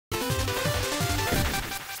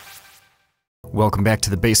Welcome back to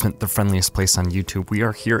the basement, the friendliest place on YouTube. We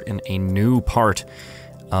are here in a new part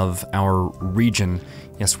of our region.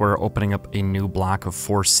 Yes, we're opening up a new block of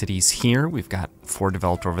 4 cities here. We've got 4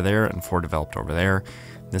 developed over there and 4 developed over there.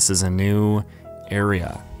 This is a new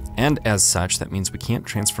area. And as such, that means we can't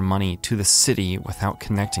transfer money to the city without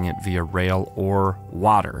connecting it via rail or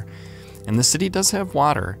water. And the city does have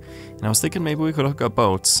water. And I was thinking maybe we could hook up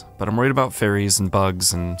boats, but I'm worried about ferries and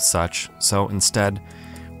bugs and such. So instead,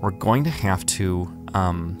 we're going to have to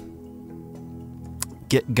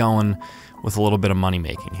get going with a little bit of money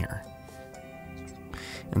making here.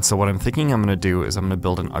 And so what I'm thinking I'm going to do is I'm going to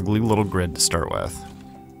build an ugly little grid to start with.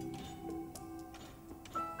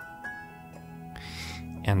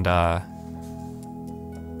 And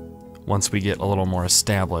once we get a little more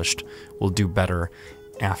established, we'll do better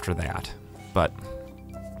after that. But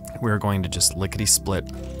we're going to just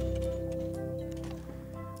lickety-split,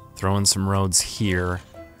 throw in some roads here,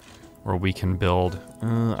 where we can build,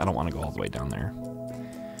 I don't want to go all the way down there,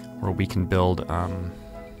 where we can build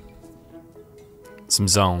some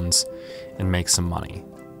zones and make some money.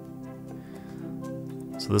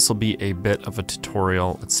 So this will be a bit of a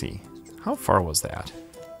tutorial. Let's see, how far was that?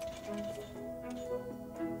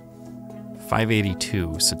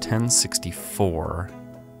 582, so 1064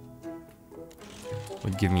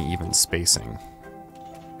 would give me even spacing,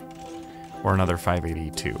 or another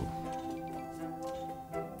 582.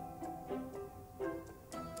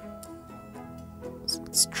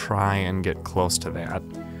 Let's try and get close to that.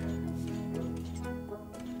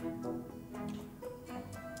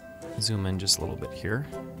 Zoom in just a little bit here.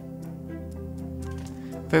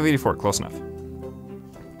 584, close enough.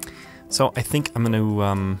 So I think I'm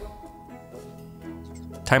going to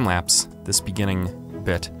time-lapse this beginning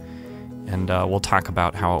bit, and we'll talk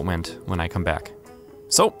about how it went when I come back.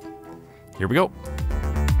 So, here we go.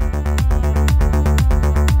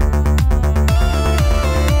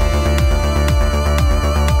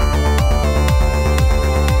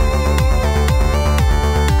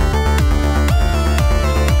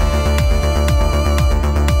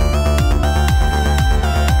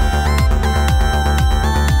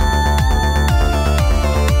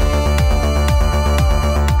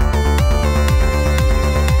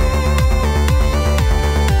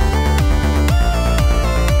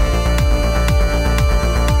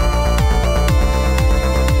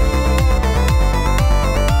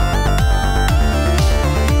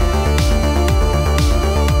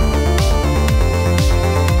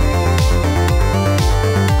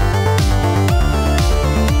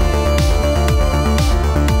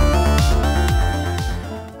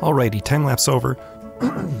 Alrighty, time lapse over.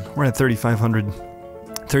 We're at 3,500,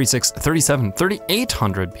 36, 37,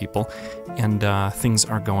 3,800 people, and things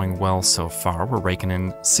are going well so far. We're raking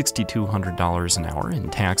in $6,200 an hour in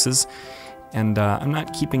taxes, and I'm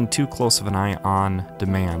not keeping too close of an eye on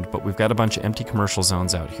demand, but we've got a bunch of empty commercial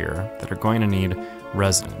zones out here that are going to need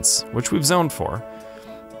residents, which we've zoned for.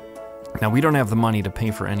 Now, we don't have the money to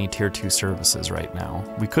pay for any Tier 2 services right now.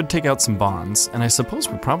 We could take out some bonds, and I suppose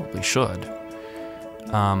we probably should.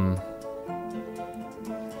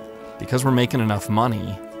 Because we're making enough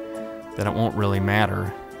money that it won't really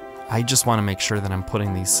matter. I just want to make sure that I'm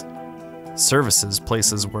putting these services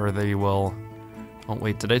places where they will... Oh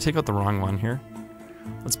wait, did I take out the wrong one here?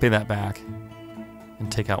 Let's pay that back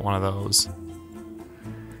and take out one of those.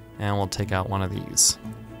 And we'll take out one of these.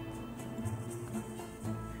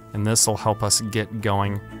 And this will help us get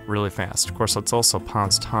going really fast. Of course, let's also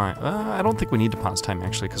pause time. I don't think we need to pause time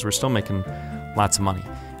actually, because we're still making lots of money.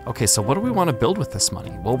 Okay, so what do we want to build with this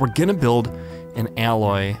money? Well, we're gonna build an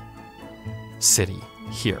alloy city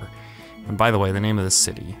here. And by the way, the name of this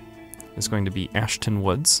city is going to be Ashton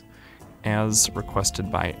Woods, as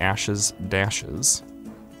requested by Ashes Dashes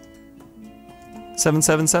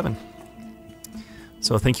 777.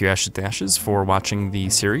 So thank you, Ashes Dashes, for watching the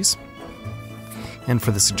series and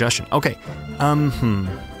for the suggestion. Okay,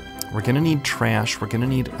 we're gonna need trash. We're gonna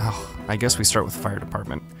need, I guess we start with the fire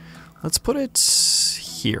department. Let's put it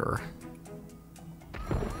here.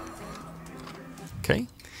 Okay,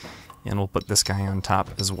 and we'll put this guy on top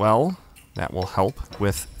as well. That will help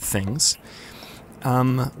with things.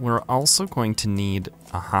 We're also going to need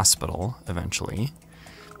a hospital eventually,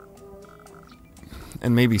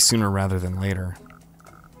 and maybe sooner rather than later.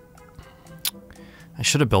 I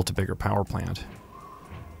should have built a bigger power plant.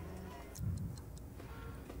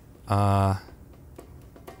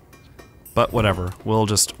 But whatever, we'll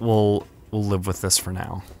live with this for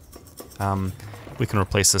now. We can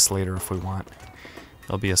replace this later if we want.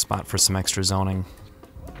 There'll be a spot for some extra zoning.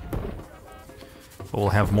 But we'll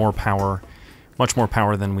have more power, much more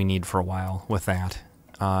power than we need for a while with that.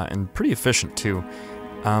 And pretty efficient too.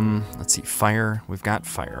 Let's see, fire. We've got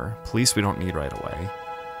fire. Police we don't need right away.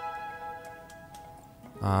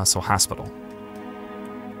 So hospital.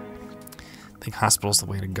 I think hospital's the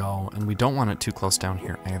way to go, and we don't want it too close down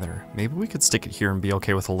here either. Maybe we could stick it here and be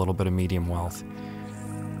okay with a little bit of medium wealth.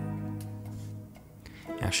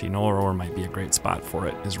 Actually, you know where might be a great spot for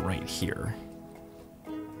it is right here.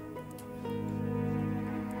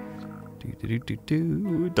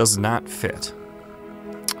 Does not fit.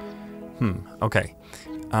 Okay.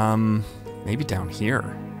 Maybe down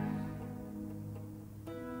here.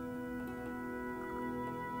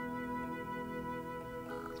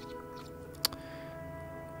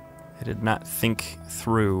 I did not think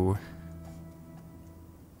through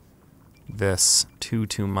this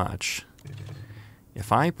too much.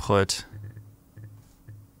 If I put,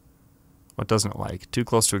 what doesn't it like? Too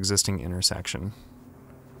close to existing intersection.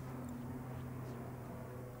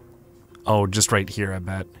 Oh, just right here, I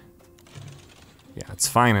bet. Yeah, it's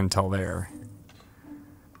fine until there.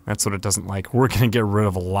 That's what it doesn't like. We're gonna get rid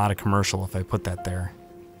of a lot of commercial if I put that there.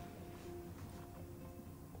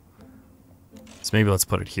 So maybe let's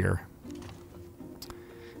put it here.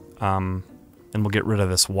 And we'll get rid of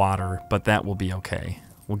this water, but that will be okay.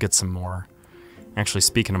 We'll get some more. Actually,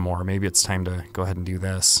 speaking of more, maybe it's time to go ahead and do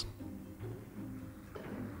this.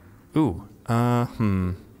 Ooh,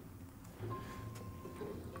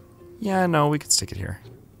 yeah, no, we could stick it here.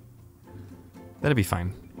 That'd be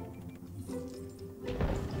fine.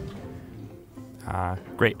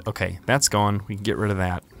 Great, okay, that's going. We can get rid of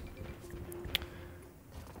that.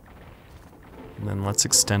 And then let's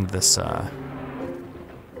extend this,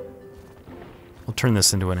 we'll turn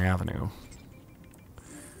this into an avenue.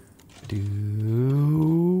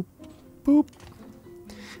 Boop.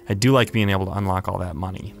 I do like being able to unlock all that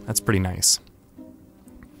money. That's pretty nice.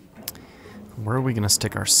 Where are we going to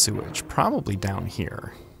stick our sewage? Probably down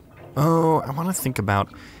here. Oh, I want to think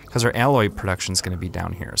about, because our alloy production is going to be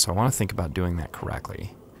down here, so I want to think about doing that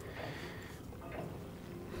correctly.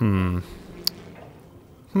 Oh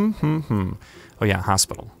yeah,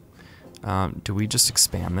 hospital. Do we just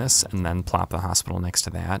expand this and then plop the hospital next to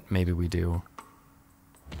that? Maybe we do.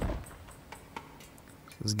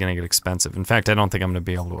 This is gonna get expensive. In fact, I don't think I'm gonna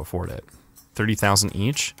be able to afford it. 30,000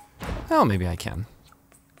 each? Well, maybe I can.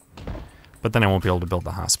 But then I won't be able to build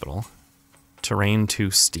the hospital. Terrain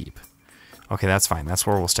too steep. Okay, that's fine. That's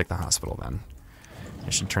where we'll stick the hospital then.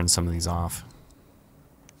 I should turn some of these off.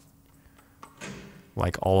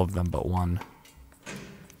 Like all of them but one.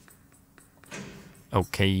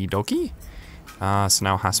 Okie dokie. So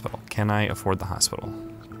now hospital. Can I afford the hospital?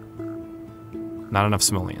 Not enough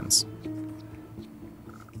simoleons.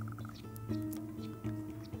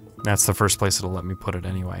 That's the first place it'll let me put it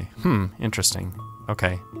anyway. Interesting.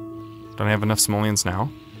 Okay. Don't I have enough simoleons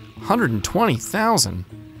now? 120,000!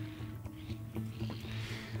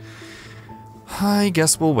 I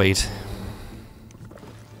guess we'll wait.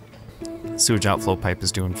 Sewage outflow pipe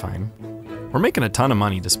is doing fine. We're making a ton of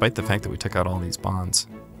money despite the fact that we took out all these bonds.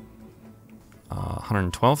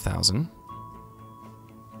 112,000.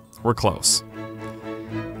 We're close.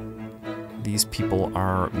 These people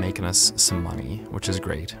are making us some money, which is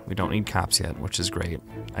great. We don't need cops yet, which is great.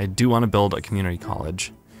 I do want to build a community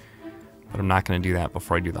college, but I'm not going to do that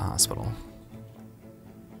before I do the hospital.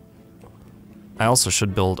 I also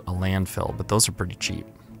should build a landfill, but those are pretty cheap.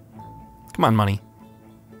 Come on, money.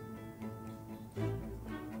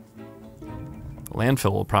 The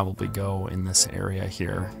landfill will probably go in this area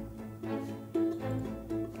here.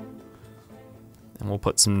 And we'll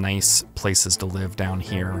put some nice places to live down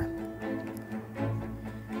here.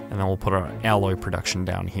 And then we'll put our alloy production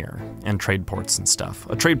down here. And trade ports and stuff.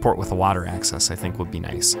 A trade port with a water access, I think, would be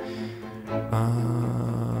nice.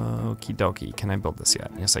 Okie dokie. Can I build this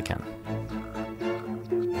yet? Yes, I can.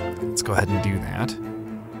 Let's go ahead and do that.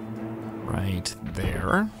 Right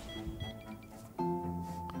there.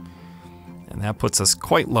 And that puts us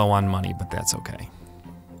quite low on money, but that's okay.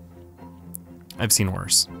 I've seen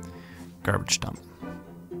worse. Garbage dump.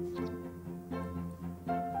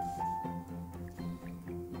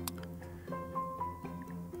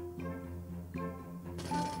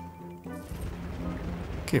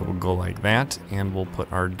 Okay, we'll go like that, and we'll put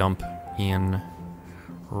our dump in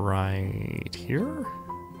right here.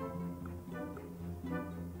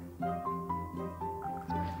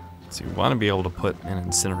 So we want to be able to put an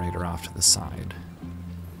incinerator off to the side.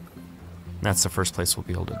 That's the first place we'll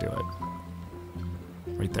be able to do it.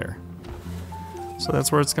 Right there. So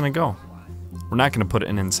that's where it's going to go. We're not going to put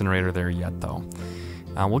an incinerator there yet, though.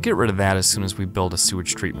 We'll get rid of that as soon as we build a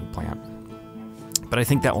sewage treatment plant. But I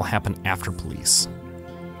think that will happen after police,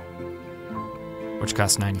 which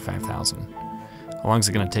costs 95,000. How long is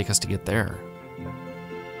it going to take us to get there?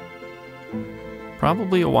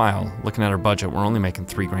 Probably a while. Looking at our budget, we're only making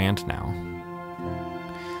 3 grand now.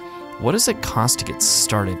 What does it cost to get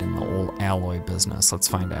started in the old alloy business? Let's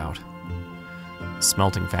find out.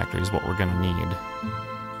 Smelting factory is what we're gonna need.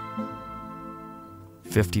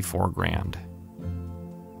 54 grand.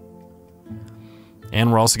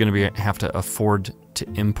 And we're also gonna have to afford to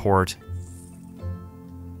import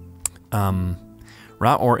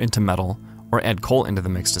raw ore into metal or add coal into the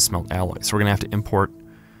mix to smelt alloy. So we're gonna have to import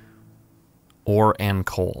ore and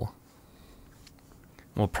coal.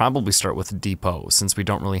 We'll probably start with a depot since we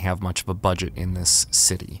don't really have much of a budget in this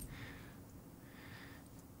city.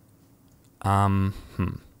 So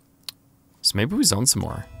maybe we zone some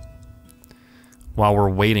more. While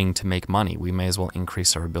we're waiting to make money, we may as well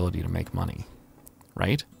increase our ability to make money.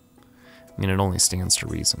 Right? I mean, it only stands to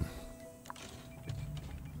reason.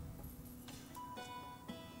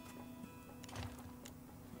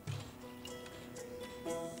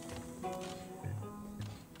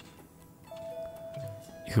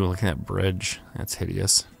 Ooh, look at that bridge. That's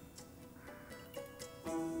hideous.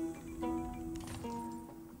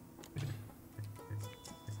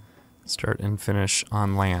 Start and finish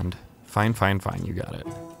on land. Fine, fine, fine. You got it.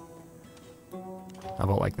 How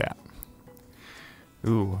about like that?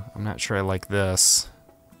 Ooh, I'm not sure I like this.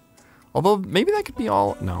 Although, maybe that could be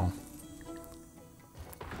all... No.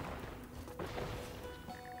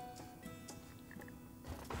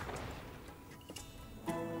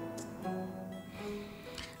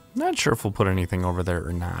 Not sure if we'll put anything over there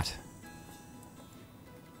or not.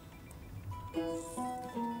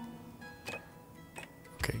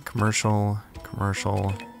 Okay, commercial,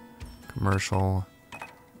 commercial, commercial,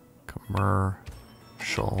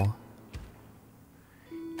 commercial.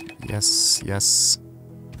 Yes, yes,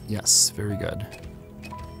 yes, very good.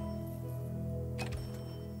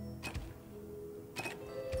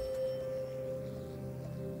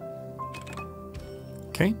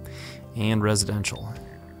 Okay, and residential.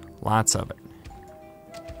 Lots of it.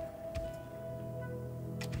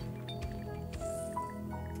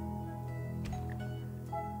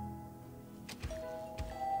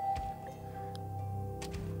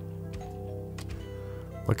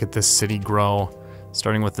 Look at this city grow,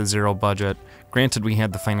 starting with the 0 budget. Granted, we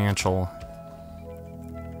had the financial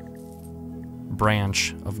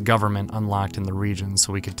branch of government unlocked in the region,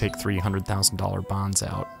 so we could take $300,000 bonds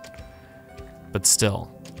out. But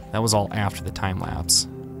still, that was all after the time lapse.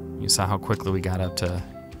 You saw how quickly we got up to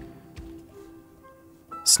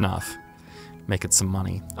snuff, making some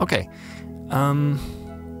money. Okay,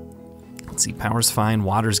 let's see, power's fine,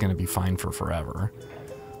 water's gonna be fine for forever.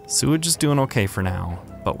 Sewage is doing okay for now,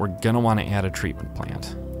 but we're gonna wanna add a treatment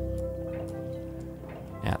plant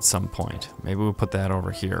at some point. Maybe we'll put that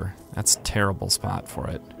over here. That's a terrible spot for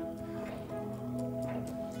it.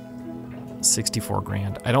 64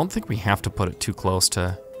 grand. I don't think we have to put it too close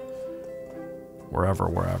to wherever.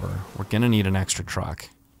 We're gonna need an extra truck.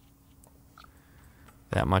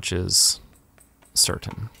 That much is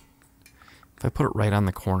certain. If I put it right on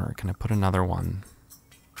the corner, can I put another one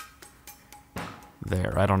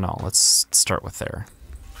there? I don't know. Let's start with there.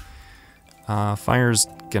 Fire's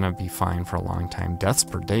gonna be fine for a long time. Deaths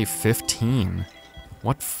per day, 15.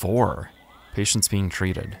 What for? Patients being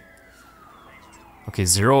treated. Okay,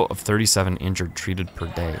 0 of 37 injured treated per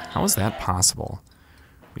day. How is that possible?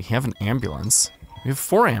 We have an ambulance. We have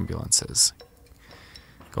 4 ambulances.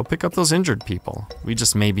 Go pick up those injured people. We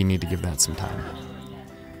just maybe need to give that some time.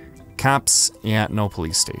 Cops, yeah, no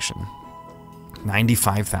police station.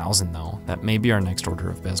 95,000 though. That may be our next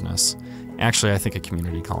order of business. Actually, I think a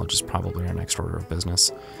community college is probably our next order of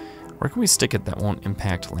business. Where can we stick it that won't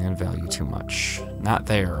impact land value too much? Not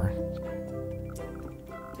there.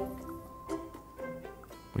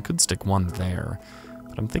 We could stick one there,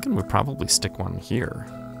 but I'm thinking we'd probably stick one here.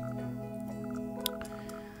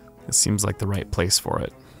 This seems like the right place for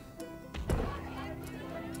it.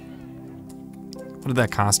 What did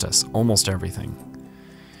that cost us? Almost everything.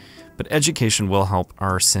 But education will help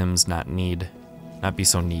our Sims not be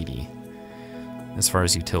so needy as far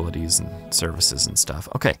as utilities and services and stuff.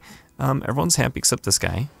 Okay, everyone's happy except this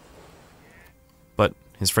guy. But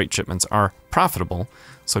his freight shipments are profitable,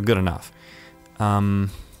 so good enough.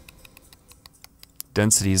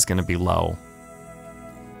 Density is going to be low.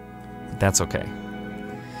 That's okay.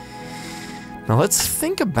 Now let's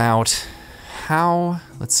think about how,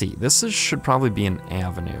 let's see, should probably be an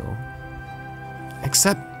avenue.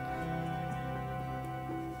 Except,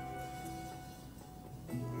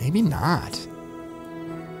 maybe not.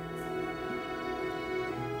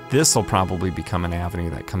 This will probably become an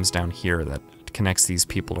avenue that comes down here that connects these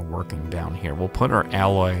people to working down here. We'll put our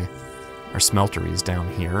alloy, our smelteries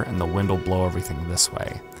down here, and the wind will blow everything this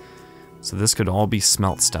way. So this could all be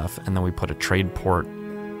smelt stuff, and then we put a trade port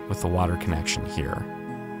with the water connection here.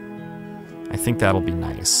 I think that'll be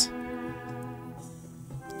nice.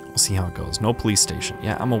 We'll see how it goes. No police station.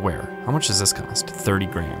 Yeah, I'm aware. How much does this cost? 30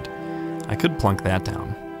 grand. I could plunk that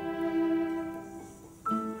down.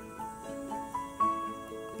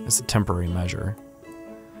 It's a temporary measure.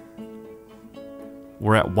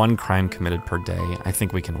 We're at 1 crime committed per day. I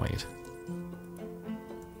think we can wait.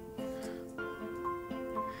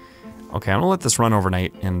 Okay, I'm gonna let this run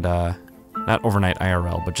overnight, and not overnight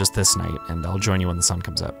IRL, but just this night, and I'll join you when the sun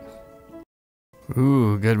comes up.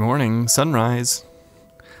 Ooh, good morning, sunrise.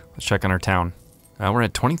 Let's check on our town. We're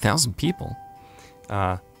at 20,000 people,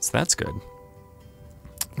 so that's good.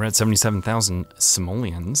 We're at 77,000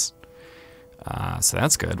 simoleons, so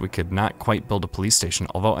that's good. We could not quite build a police station,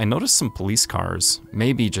 although I noticed some police cars,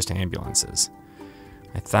 maybe just ambulances.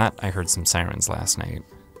 I thought I heard some sirens last night.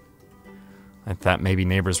 I thought maybe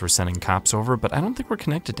neighbors were sending cops over, but I don't think we're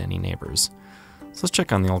connected to any neighbors. So let's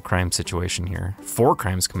check on the old crime situation here. 4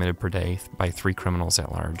 crimes committed per day by 3 criminals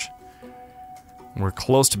at large. We're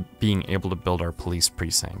close to being able to build our police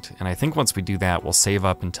precinct. And I think once we do that, we'll save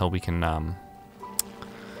up until we can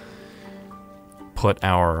put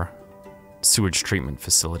our sewage treatment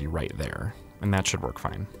facility right there. And that should work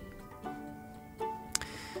fine.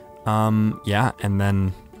 Yeah, and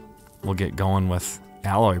then we'll get going with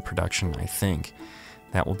alloy production, I think.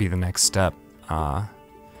 That will be the next step.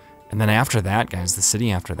 And then after that, guys, the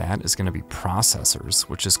city after that is going to be processors,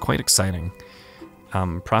 which is quite exciting.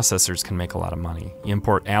 Processors can make a lot of money. You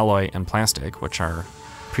import alloy and plastic, which our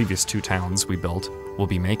previous 2 towns we built will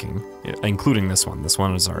be making, including this one. This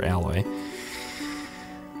one is our alloy.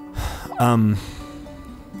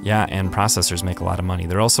 Yeah, and processors make a lot of money.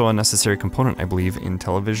 They're also a necessary component, I believe, in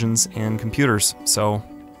televisions and computers. So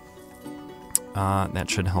that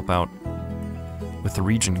should help out with the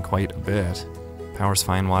region quite a bit. Power's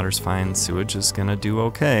fine, water's fine, sewage is gonna do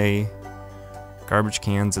okay. Garbage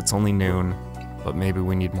cans, it's only noon, but maybe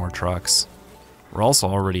we need more trucks. We're also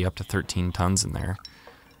already up to 13 tons in there.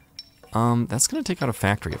 That's gonna take out a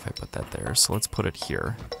factory if I put that there, so let's put it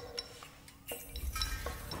here.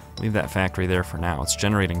 Leave that factory there for now. It's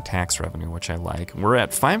generating tax revenue, which I like. We're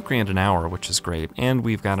at 5 grand an hour, which is great, and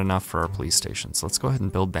we've got enough for our police station. So let's go ahead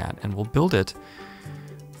and build that, and we'll build it.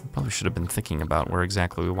 We probably should have been thinking about where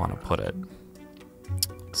exactly we want to put it.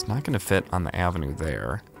 It's not going to fit on the avenue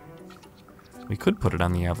there. We could put it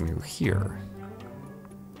on the avenue here.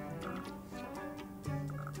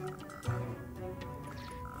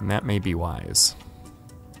 And that may be wise.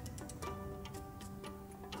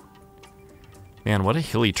 Man, what a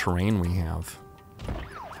hilly terrain we have.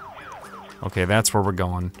 Okay, that's where we're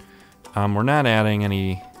going. We're not adding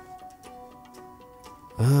any...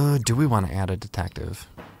 do we want to add a detective?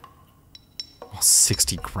 Oh,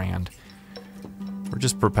 60 grand. We're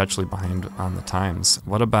just perpetually behind on the times.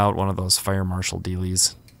 What about one of those fire marshal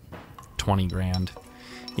dealies? 20 grand.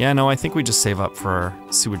 Yeah, no, I think we just save up for our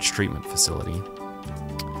sewage treatment facility.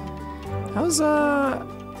 How's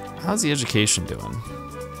the education doing?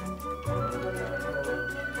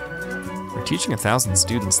 We're teaching 1,000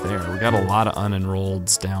 students there. We got a lot of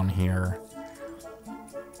unenrolleds down here.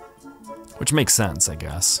 Which makes sense, I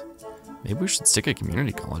guess. Maybe we should stick a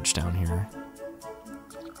community college down here.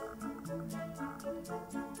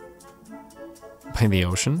 By the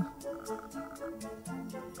ocean?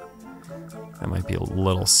 That might be a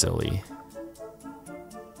little silly.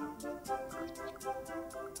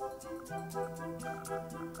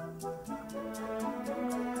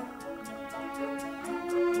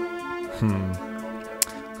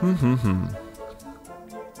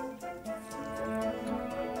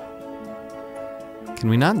 Can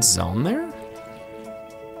we not zone there?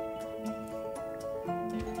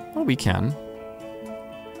 Oh, we can.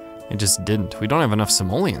 It just didn't. We don't have enough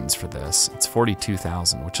simoleons for this. It's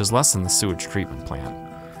 42,000, which is less than the sewage treatment plant.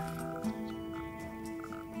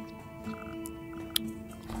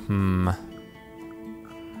 And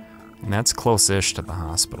that's close-ish to the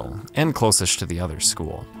hospital, and close-ish to the other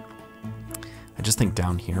school. I just think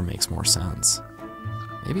down here makes more sense.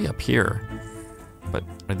 Maybe up here. But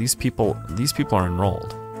are these people are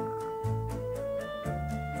enrolled.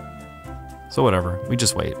 So whatever, we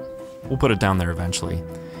just wait. We'll put it down there eventually.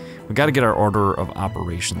 We got to get our order of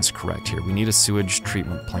operations correct here. We need a sewage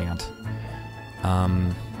treatment plant.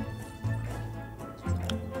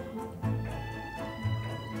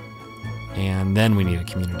 And then we need a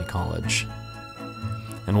community college.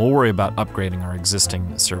 And we'll worry about upgrading our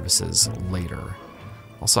existing services later.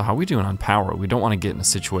 Also, how are we doing on power? We don't want to get in a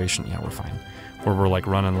situation, yeah, we're fine, where we're like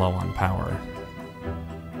running low on power.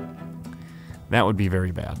 That would be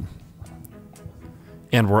very bad.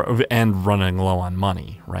 And we're running low on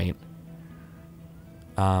money, right?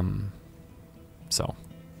 So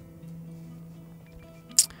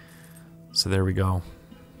there we go.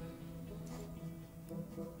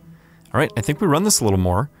 All right, I think we run this a little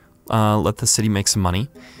more. Let the city make some money,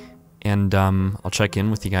 and I'll check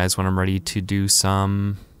in with you guys when I'm ready to do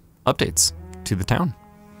some updates to the town.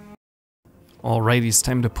 Alrighty, it's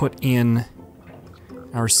time to put in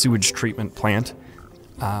our sewage treatment plant.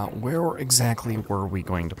 Where exactly were we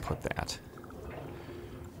going to put that?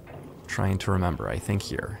 Trying to remember, I think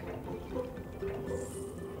here.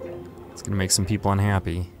 It's gonna make some people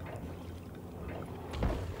unhappy.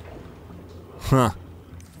 Huh.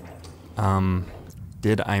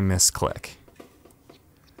 Did I misclick?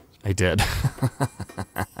 I did.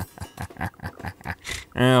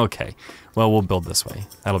 Okay, well, we'll build this way.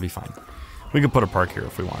 That'll be fine. We could put a park here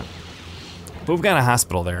if we want. But we've got a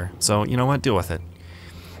hospital there, so you know what? Deal with it.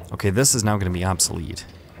 Okay, this is now going to be obsolete.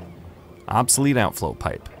 Obsolete outflow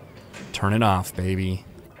pipe. Turn it off, baby.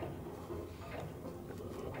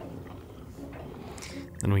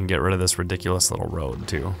 Then we can get rid of this ridiculous little road,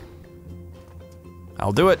 too.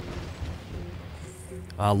 I'll do it.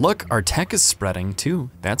 Look, our tech is spreading,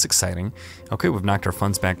 too. That's exciting. Okay, we've knocked our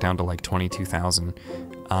funds back down to like 22,000.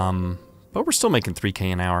 But we're still making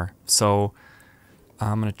 3K an hour. So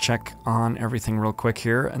I'm going to check on everything real quick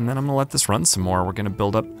here, and then I'm going to let this run some more. We're going to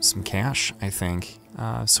build up some cash, I think,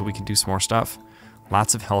 so we can do some more stuff.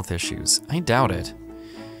 Lots of health issues. I doubt it.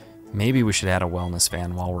 Maybe we should add a wellness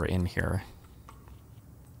van while we're in here.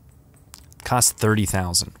 Cost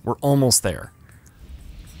 30,000. We're almost there.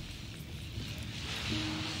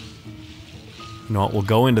 You know what, we'll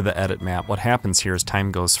go into the edit map. What happens here is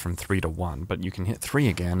time goes from 3 to 1, but you can hit 3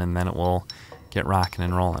 again and then it will get rocking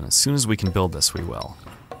and rolling. As soon as we can build this, we will.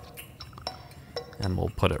 And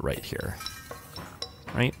we'll put it right here.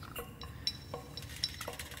 Right?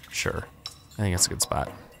 Sure. I think that's a good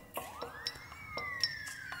spot.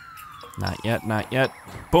 Not yet, not yet.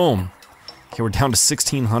 Boom! Okay, we're down to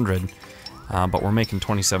 1,600, but we're making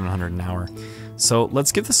 2,700 an hour. So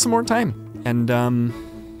let's give this some more time. And,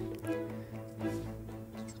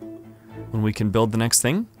 when we can build the next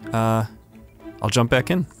thing, I'll jump back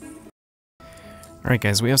in. Alright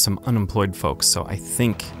guys, we have some unemployed folks, so I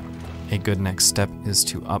think a good next step is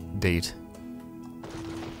to update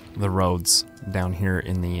the roads down here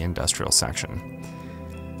in the industrial section.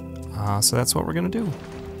 So that's what we're gonna do.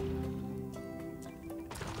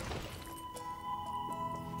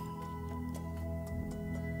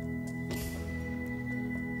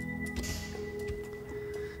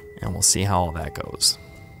 And we'll see how all that goes.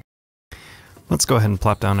 Let's go ahead and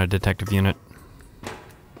plop down a detective unit.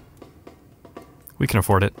 We can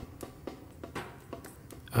afford it.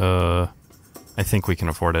 I think we can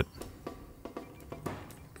afford it.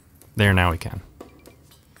 There, now we can.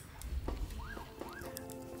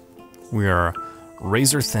 We are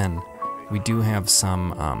razor thin. We do have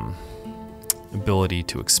some ability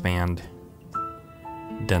to expand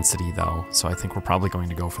density though, so I think we're probably going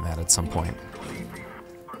to go for that at some point.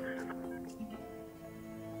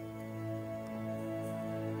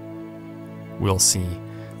 We'll see.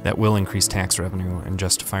 That will increase tax revenue and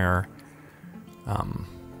justify our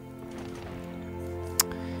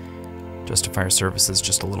services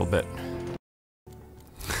just a little bit.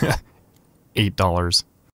 $8.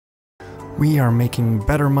 We are making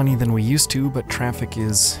better money than we used to, but traffic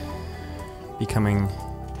is becoming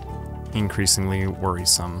increasingly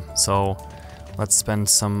worrisome. So let's spend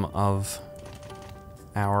some of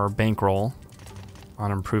our bankroll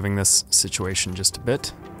on improving this situation just a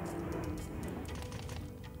bit.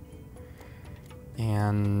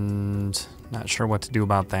 And not sure what to do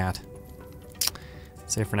about that.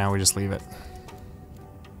 Say for now we just leave it.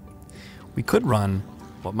 We could run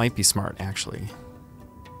what might be smart actually.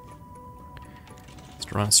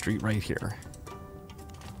 Let's run a street right here.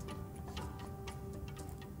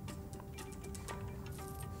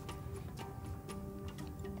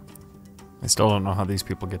 I still don't know how these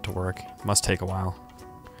people get to work. It must take a while.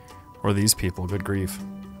 Or these people, good grief.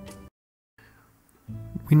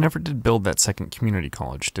 We never did build that second community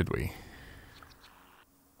college, did we?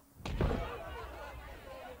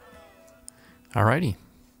 Alrighty.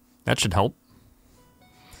 That should help.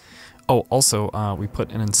 Oh, also, we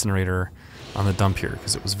put an incinerator on the dump here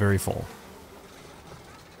because it was very full.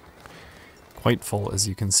 Quite full, as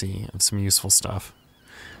you can see, of some useful stuff.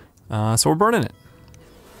 So we're burning it.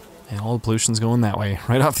 And all the pollution's going that way,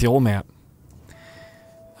 right off the old map.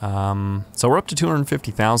 So we're up to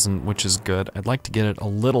 250,000, which is good. I'd like to get it a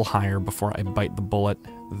little higher before I bite the bullet,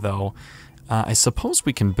 though. I suppose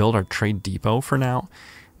we can build our trade depot for now.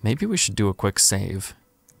 Maybe we should do a quick save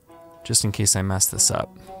just in case I mess this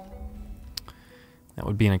up. That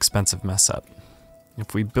would be an expensive mess up.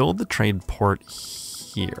 If we build the trade port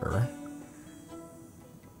here,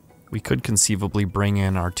 we could conceivably bring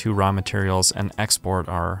in our 2 raw materials and export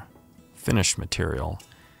our finished material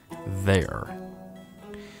there.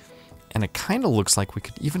 And it kind of looks like we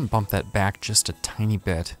could even bump that back just a tiny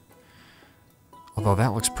bit. Although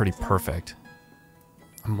that looks pretty perfect.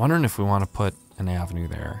 I'm wondering if we want to put an avenue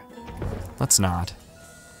there. Let's not.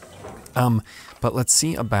 But let's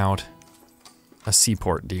see about a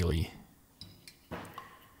seaport dealie.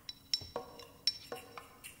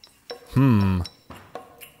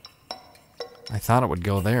 I thought it would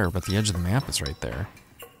go there, but the edge of the map is right there.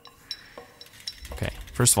 Okay,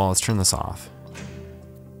 first of all, let's turn this off.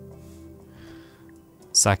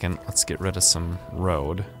 Second, let's get rid of some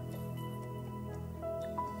road.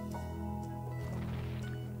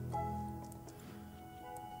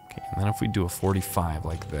 Okay, and then if we do a 45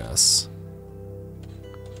 like this.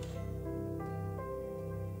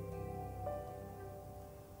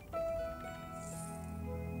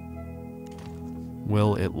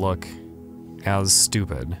 Will it look as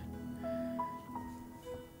stupid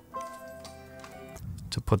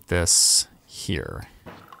to put this here?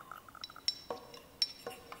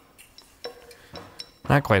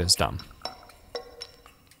 Not quite as dumb.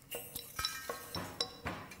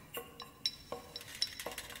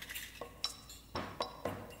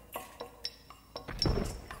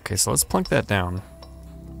 Okay, so let's plunk that down.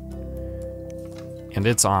 And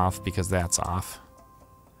it's off because that's off.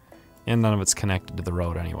 And none of it's connected to the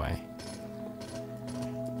road anyway.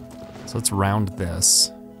 So let's round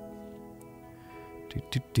this.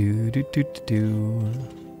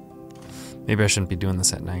 Maybe I shouldn't be doing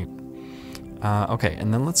this at night. Okay,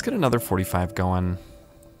 and then let's get another 45 going.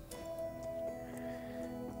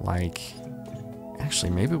 Like,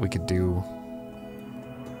 actually, maybe we could do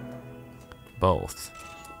both.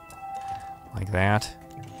 Like that,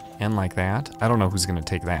 and like that. I don't know who's gonna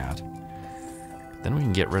take that. Then we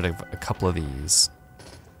can get rid of a couple of these.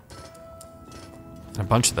 And a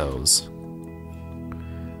bunch of those.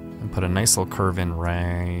 And put a nice little curve in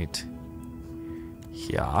right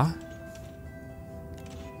here.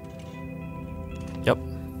 Yep.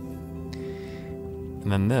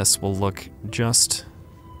 And then this will look just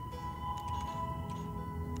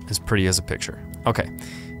as pretty as a picture. Okay.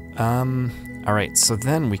 Alright, so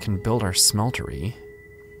then we can build our smeltery.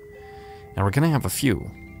 And we're gonna have a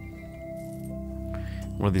few.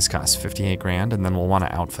 What do these cost? 58 grand, and then we'll want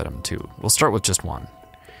to outfit them too. We'll start with just one.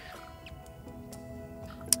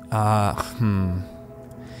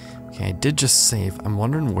 Okay, I did just save. I'm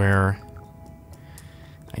wondering where...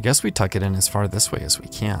 I guess we tuck it in as far this way as we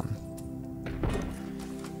can.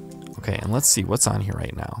 Okay, and let's see what's on here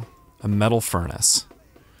right now. A metal furnace.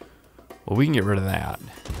 Well, we can get rid of that.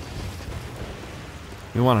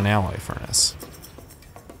 We want an alloy furnace.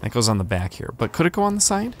 That goes on the back here. But could it go on the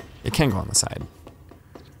side? It can go on the side.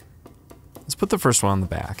 Let's put the first one on the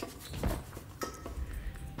back.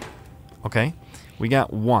 Okay, we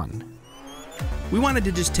got one. We wanted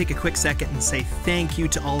to just take a quick second and say thank you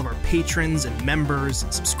to all of our patrons and members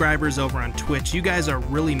and subscribers over on Twitch. You guys are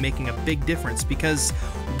really making a big difference because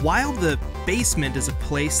while the basement is a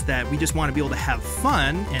place that we just want to be able to have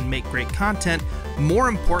fun and make great content, more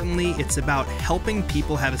importantly, it's about helping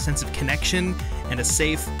people have a sense of connection and a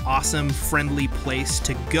safe, awesome, friendly place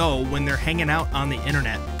to go when they're hanging out on the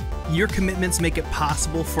internet. Your commitments make it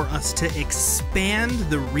possible for us to expand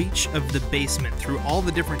the reach of the basement through all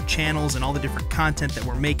the different channels and all the different content that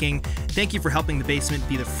we're making. Thank you for helping the basement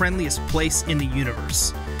be the friendliest place in the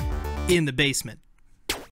universe. In the basement.